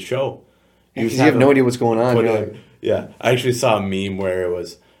shot to the show. You have no idea what's going on. I actually saw a meme where it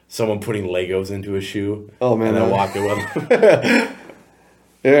was someone putting Legos into a shoe. Oh, man. And then walking with them.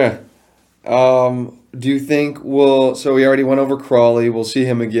 Yeah. Do you think so we already went over Crawley. We'll see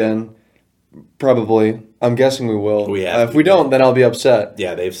him again. Probably. I'm guessing we will. If we don't, then I'll be upset.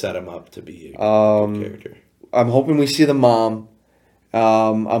 Yeah, they've set him up to be a good character. I'm hoping we see the mom.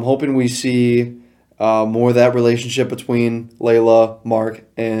 I'm hoping we see more of that relationship between Layla, Mark,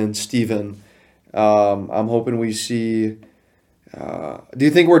 and Steven. I'm hoping we see... do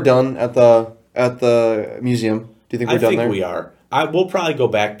you think we're done at the museum? Do you think we're done there? I think we are. We'll probably go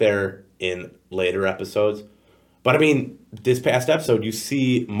back there in later episodes. But I mean, this past episode, you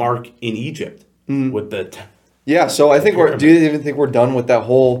see Mark in Egypt with the... Yeah, so I think do you even think we're done with that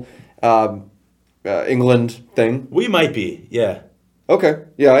whole England thing? We might be, yeah. Okay,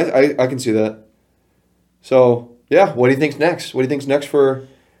 yeah, I can see that. So, yeah, what do you think's next? What do you think's next for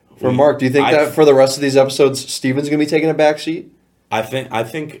Mark? Do you think that for the rest of these episodes, Steven's going to be taking a back seat? I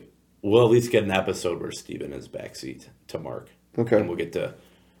think we'll at least get an episode where Steven is backseat to Mark. Okay. And we'll get to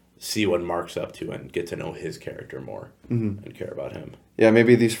see what Mark's up to and get to know his character more and care about him. Yeah,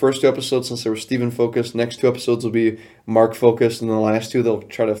 maybe these first 2 episodes, since they were Steven focused, next 2 episodes will be Mark focused, and the last 2 they'll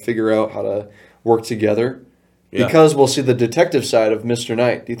try to figure out how to work together. Yeah. Because we'll see the detective side of Mr.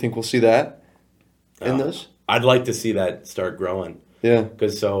 Knight. Do you think we'll see that in this? I'd like to see that start growing. Yeah.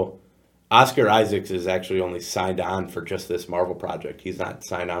 Because Oscar Isaacs is actually only signed on for just this Marvel project. He's not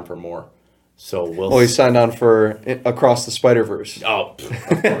signed on for more. So he signed on for Across the Spider-Verse. Oh,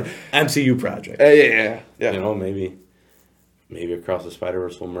 MCU project. Yeah. You know, maybe Across the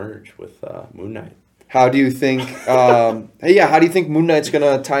Spider-Verse will merge with Moon Knight. How do you think? How do you think Moon Knight's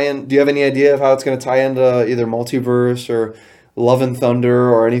gonna tie in? Do you have any idea of how it's gonna tie into either Multiverse or Love and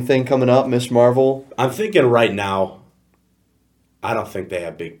Thunder or anything coming up, Miss Marvel? I'm thinking right now. I don't think they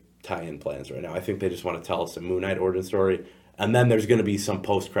have big tie-in plans right now. I think they just want to tell us a Moon Knight origin story. And then there's going to be some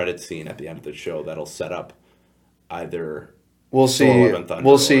post-credit scene at the end of the show that'll set up either we'll see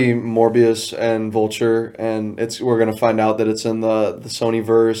Morbius and Vulture, and we're going to find out that it's in the Sony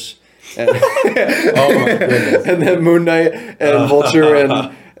verse. And, oh my goodness. And then Moon Knight and Vulture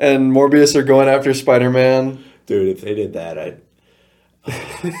and Morbius are going after Spider-Man. Dude, if they did that,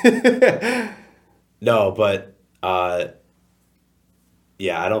 No, but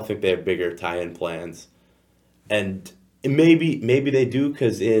yeah, I don't think they have bigger tie-in plans. And maybe they do,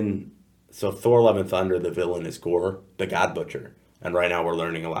 because Thor: Love and Thunder, the villain is Gore, the God Butcher, and right now we're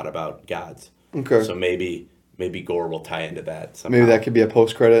learning a lot about gods. Okay. So maybe Gore will tie into that somehow. Maybe that could be a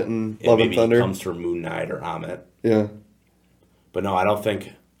post credit in Love and Thunder. Maybe he comes from Moon Knight or Amit. Yeah. But no, I don't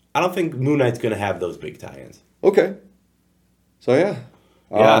think Moon Knight's going to have those big tie-ins. Okay. So yeah.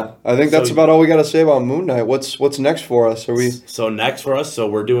 Yeah. I think that's about all we got to say about Moon Knight. What's next for us? Next for us,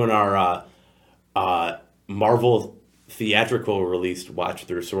 we're doing our Marvel theatrical released watch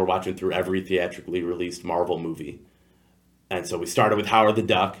through. So we're watching through every theatrically released Marvel movie. And so we started with Howard the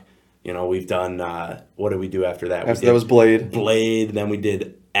Duck. You know, we've done, what did we do after that? After that was Blade. Then we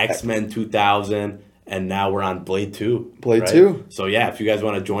did X-Men 2000, and now we're on Blade 2. Blade 2. So yeah, if you guys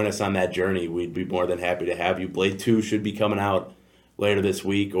want to join us on that journey, we'd be more than happy to have you. Blade 2 should be coming out later this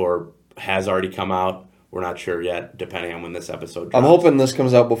week, or has already come out. We're not sure yet, depending on when this episode drops. I'm hoping this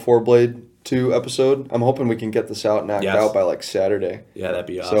comes out before Blade 2 episode. I'm hoping we can get this out by like Saturday. Yeah, that'd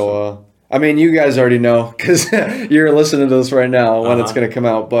be awesome. So, I mean, you guys already know, because you're listening to this right now when it's going to come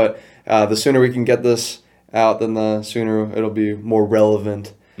out. But the sooner we can get this out, then the sooner it'll be more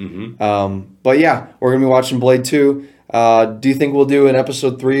relevant. Mm-hmm. But yeah, we're going to be watching Blade 2. Do you think we'll do an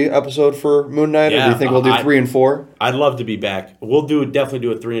episode 3 episode for Moon Knight, or do you think we'll do 3 and 4? I'd love to be back. We'll definitely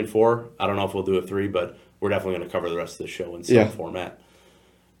do a 3 and 4. I don't know if we'll do a 3, but we're definitely going to cover the rest of the show in some format.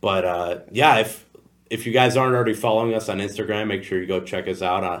 But if you guys aren't already following us on Instagram, make sure you go check us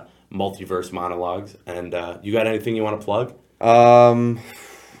out on Multiverse Monologues. And you got anything you want to plug?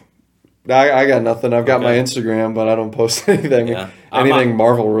 I got nothing. I've got my Instagram, but I don't post anything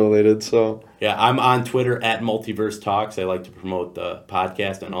Marvel related. So yeah, I'm on Twitter at Multiverse Talks. I like to promote the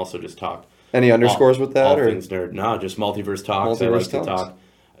podcast and also just talk. Any underscores with that? All things nerd. No, just Multiverse Talks. I like to talk.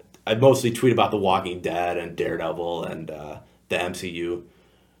 I mostly tweet about The Walking Dead and Daredevil and the MCU.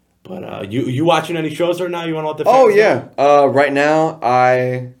 But you watching any shows right now? You want to let the fans know? Right now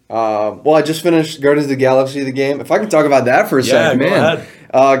I just finished Guardians of the Galaxy the game. If I can talk about that for a second, man. Go ahead.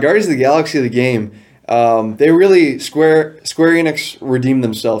 Guardians of the Galaxy the game. They really Square Enix redeemed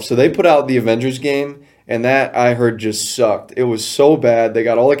themselves. So they put out the Avengers game, and that I heard just sucked. It was so bad. They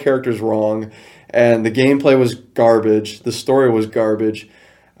got all the characters wrong, and the gameplay was garbage. The story was garbage.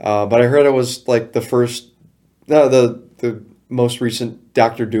 But I heard it was like the most recent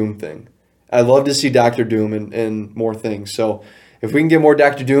Doctor Doom thing. I'd love to see Doctor Doom in more things. So if we can get more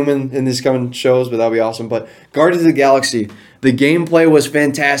Doctor Doom in these coming shows, but that'd be awesome. But Guardians of the Galaxy, the gameplay was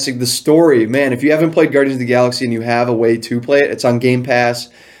fantastic. The story, man, if you haven't played Guardians of the Galaxy and you have a way to play it, it's on Game Pass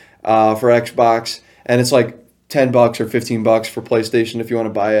for Xbox, and it's like $10 or $15 for PlayStation if you want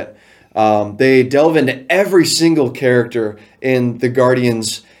to buy it. They delve into every single character in the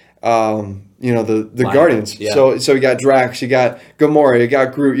Guardians. The Guardians. Yeah. So you got Drax, you got Gamora, you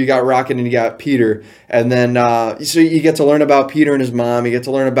got Groot, you got Rocket, and you got Peter. And then so you get to learn about Peter and his mom. You get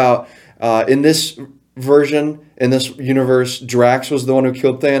to learn about in this version, in this universe, Drax was the one who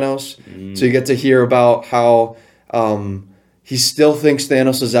killed Thanos. Mm. So you get to hear about how he still thinks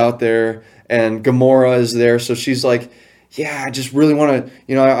Thanos is out there, and Gamora is there. So she's like, yeah, I just really want to,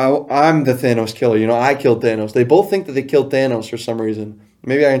 I'm the Thanos killer. I killed Thanos. They both think that they killed Thanos for some reason.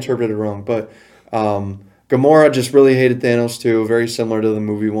 Maybe I interpreted it wrong, but Gamora just really hated Thanos too, very similar to the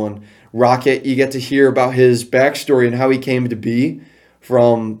movie one. Rocket, you get to hear about his backstory and how he came to be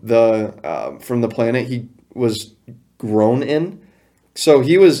from the planet he was grown in, So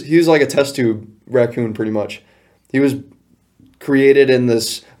he was like a test tube raccoon, pretty much. He was created in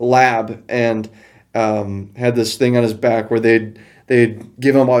this lab and had this thing on his back where they'd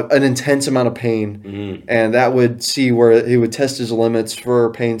give him an intense amount of pain, and that would see where he would test his limits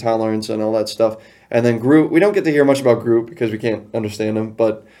for pain tolerance and all that stuff. And then Groot, we don't get to hear much about Groot because we can't understand him,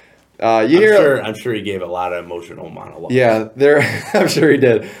 but I'm sure he gave a lot of emotional monologues. Yeah, I'm sure he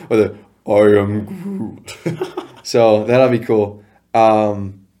did. With I am Groot. So that'll be cool. Yeah.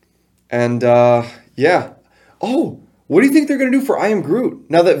 Oh, what do you think they're gonna do for I Am Groot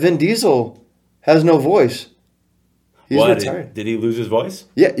now that Vin Diesel has no voice? He's retired. Did he lose his voice?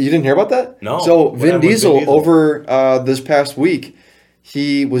 Yeah, you didn't hear about that? No. So Vin Diesel over this past week,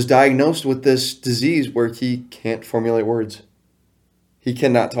 he was diagnosed with this disease where he can't formulate words. He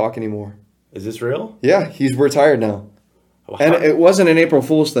cannot talk anymore. Is this real? Yeah, he's retired now. And it wasn't an April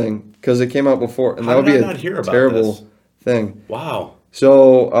Fool's thing because it came out before, and that would be a terrible thing. Wow.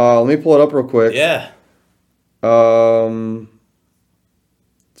 So let me pull it up real quick. Yeah. So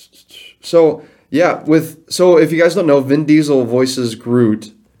if you guys don't know, Vin Diesel voices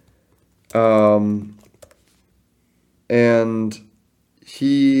Groot, and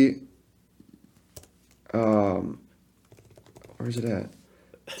he, where's it at?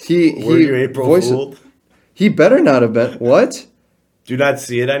 Were you April Fooled? He better not have been. What? Do you not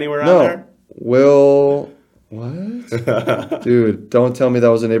see it anywhere on there? What? Dude, don't tell me that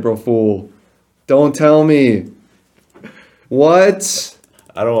was an April Fool. Don't tell me. What?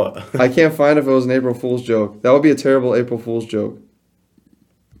 I can't find if it was an April Fool's joke. That would be a terrible April Fool's joke.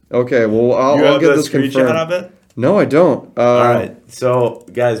 Okay, well, I'll get this confirmed. You have the screenshot of it? No, I don't. All right. So,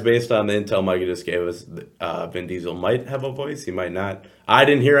 guys, based on the intel Mikey just gave us, Vin Diesel might have a voice. He might not. I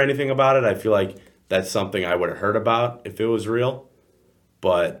didn't hear anything about it. I feel like that's something I would have heard about if it was real.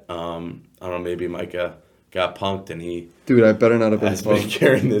 But, I don't know, maybe Micah got punked and he... Dude, I better not have been punked. Has been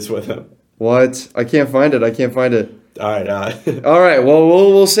carrying this with him. What? I can't find it. All right. All right. Well,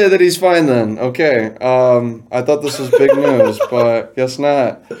 we'll say that he's fine then. Okay. I thought this was big news, but guess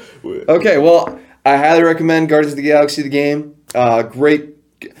not. Okay. Well, I highly recommend Guardians of the Galaxy, the game. Great.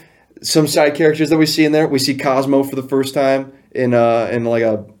 Some side characters that we see in there. We see Cosmo for the first time in like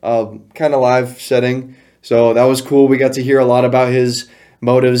a kind of live setting. So that was cool. We got to hear a lot about his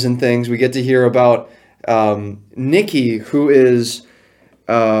motives and things. We get to hear about Nikki, who is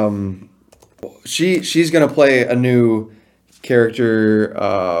she's gonna play a new character.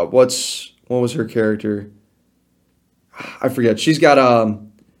 What was her character? I forget. She's got a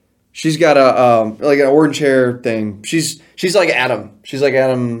like an orange hair thing. She's like Adam. She's like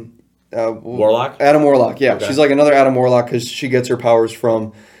Adam. Warlock? Adam Warlock, yeah. Okay. She's like another Adam Warlock because she gets her powers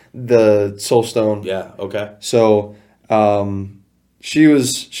from the Soul Stone. Yeah, okay. So she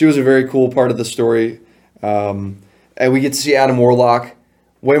was a very cool part of the story. And we get to see Adam Warlock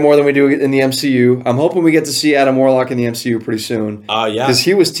way more than we do in the MCU. I'm hoping we get to see Adam Warlock in the MCU pretty soon. Yeah. Because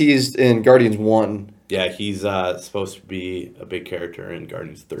he was teased in Guardians 1. Yeah, he's supposed to be a big character in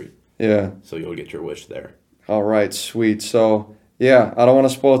Guardians 3. Yeah. So you'll get your wish there. All right, sweet. So... yeah, I don't want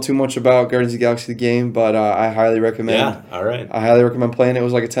to spoil too much about Guardians of the Galaxy the game, but I highly recommend. Yeah, all right. I highly recommend playing it. It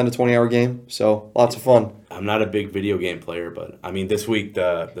was like a 10 to 20 hour game, so lots of fun. I'm not a big video game player, but I mean this week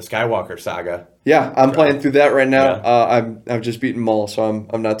the Skywalker saga. Yeah, I'm playing through that right now. Yeah. I've just beaten Maul, so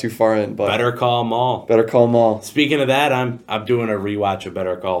I'm not too far in. But Better Call Maul. Better Call Maul. Speaking of that, I'm doing a rewatch of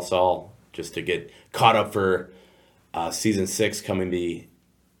Better Call Saul just to get caught up for season 6 coming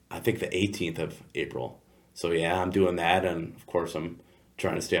I think the 18th of April. So yeah, I'm doing that, and of course I'm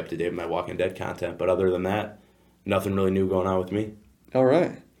trying to stay up to date with my Walking Dead content. But other than that, nothing really new going on with me. All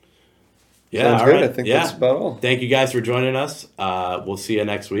right. Yeah, sounds all good. right. I think that's about all. Thank you guys for joining us. We'll see you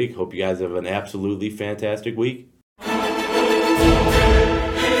next week. Hope you guys have an absolutely fantastic week.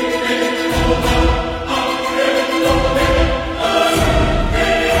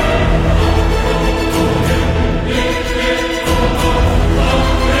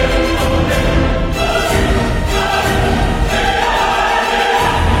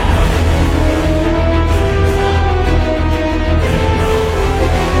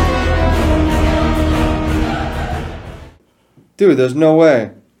 Dude, there's no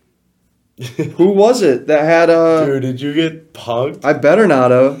way. Who was it that had a... Dude, did you get punked? I better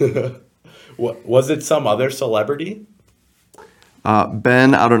not have. Was it some other celebrity?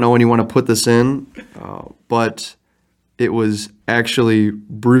 Ben, I don't know when you want to put this in, but it was actually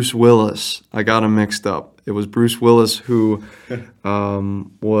Bruce Willis. I got him mixed up. It was Bruce Willis who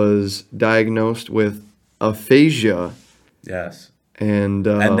was diagnosed with aphasia. Yes. And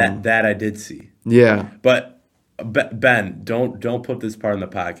that I did see. Yeah. But... Ben, don't put this part in the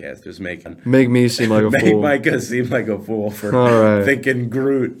podcast. Just make me seem like a fool. Make Micah seem like a fool for thinking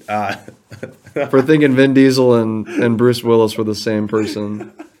Groot. For thinking Vin Diesel and Bruce Willis were the same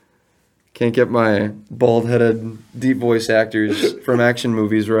person. Can't get my bald-headed, deep voice actors from action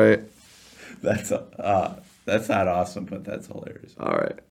movies right. That's not awesome, but that's hilarious. All right.